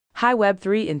Hi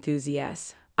Web3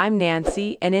 enthusiasts, I'm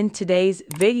Nancy, and in today's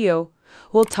video,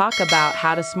 we'll talk about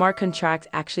how do smart contracts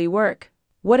actually work.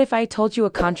 What if I told you a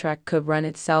contract could run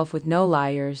itself with no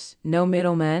liars, no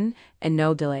middlemen, and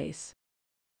no delays?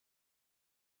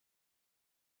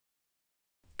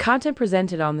 Content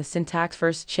presented on the Syntax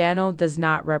First channel does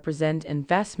not represent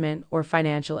investment or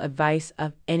financial advice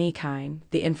of any kind.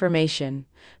 The information,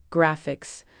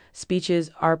 graphics, speeches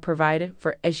are provided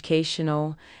for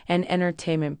educational and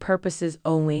entertainment purposes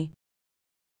only.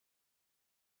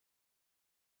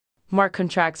 Smart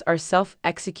contracts are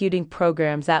self-executing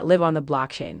programs that live on the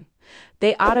blockchain.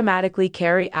 They automatically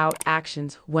carry out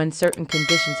actions when certain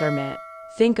conditions are met.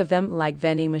 Think of them like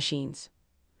vending machines.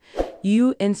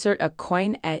 You insert a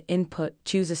coin at input,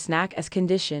 choose a snack as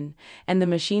condition, and the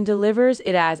machine delivers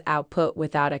it as output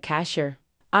without a cashier.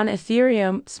 On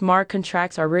Ethereum, smart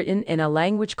contracts are written in a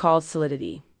language called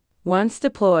Solidity. Once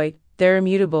deployed, they're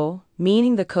immutable,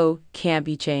 meaning the code can't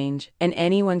be changed, and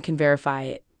anyone can verify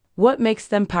it. What makes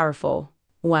them powerful?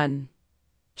 1.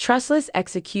 Trustless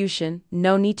execution,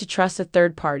 no need to trust a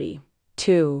third party.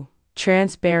 2.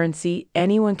 Transparency,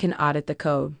 anyone can audit the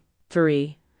code.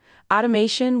 3.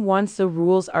 Automation, once the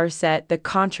rules are set, the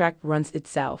contract runs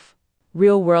itself.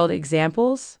 Real-world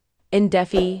examples? In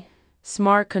DeFi,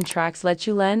 smart contracts let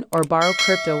you lend or borrow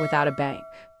crypto without a bank.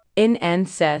 In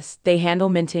NSES, they handle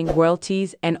minting,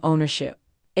 royalties, and ownership.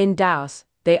 In DAOs,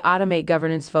 they automate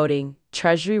governance voting,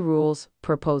 treasury rules,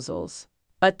 proposals.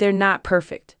 But they're not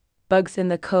perfect. Bugs in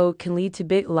the code can lead to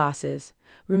big losses.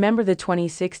 Remember the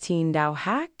 2016 DAO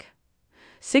hack?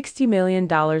 $60 million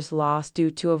lost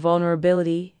due to a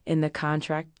vulnerability in the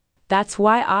contract. That's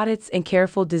why audits and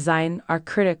careful design are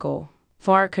critical.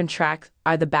 Smart contracts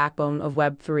are the backbone of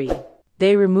Web3.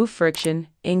 They remove friction,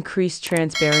 increase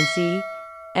transparency,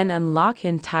 and unlock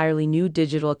entirely new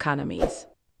digital economies.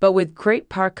 But with great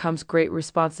power comes great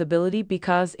responsibility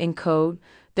because in code,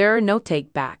 there are no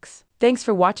take-backs. Thanks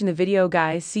for watching the video,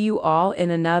 guys. See you all in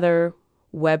another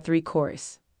Web3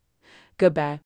 course. Goodbye.